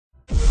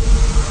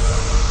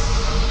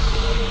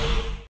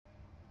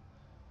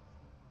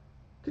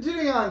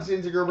Continuing on,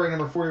 CNC Group break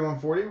number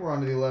 4140. We're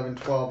on to the 11,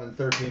 12, and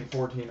 13,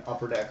 14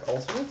 Upper Deck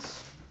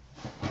Ultimates.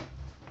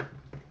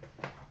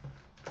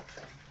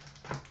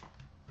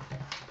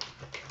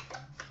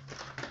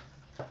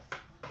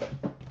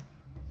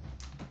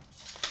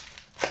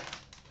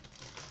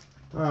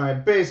 All right,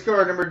 base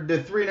card number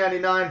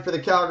 399 for the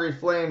Calgary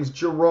Flames,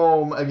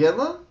 Jerome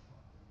Aguedla.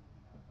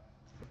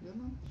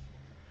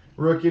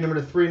 Rookie number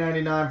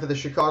 399 for the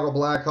Chicago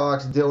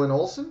Blackhawks, Dylan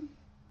Olsen.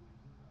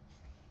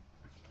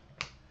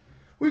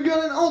 We've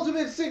got an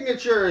Ultimate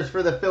Signatures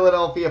for the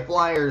Philadelphia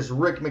Flyers,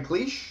 Rick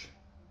McLeish.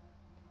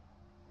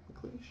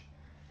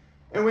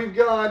 And we've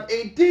got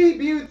a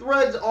debut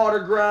Threads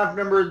autograph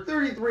number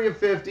 33 of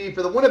 50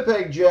 for the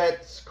Winnipeg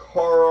Jets,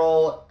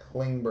 Carl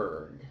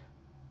Klingberg.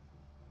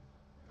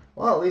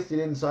 Well, at least he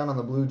didn't sign on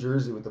the blue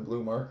jersey with the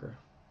blue marker.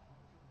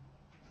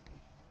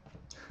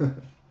 All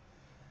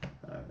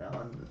right, now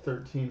on to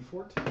 13,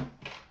 14.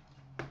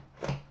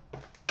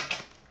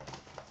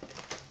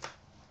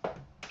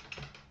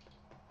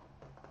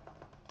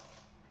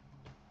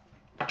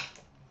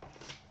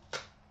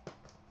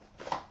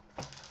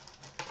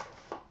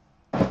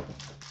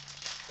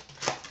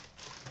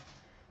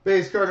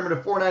 Base card number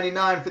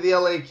 499 for the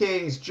LA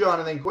Kings,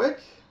 Jonathan Quick.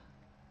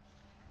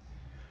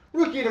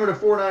 Rookie number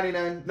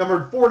 499,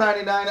 number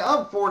 499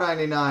 of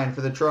 499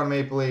 for the Toronto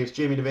Maple Leafs,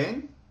 Jamie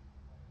Devane.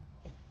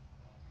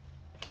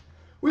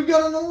 We've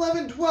got an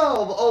 11-12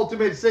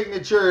 Ultimate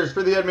Signatures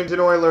for the Edmonton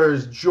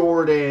Oilers,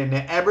 Jordan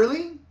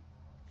Eberle.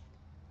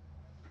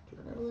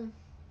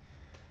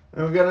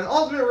 And we've got an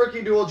Ultimate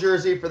Rookie Dual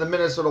Jersey for the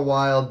Minnesota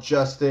Wild,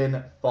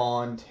 Justin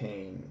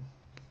Fontaine.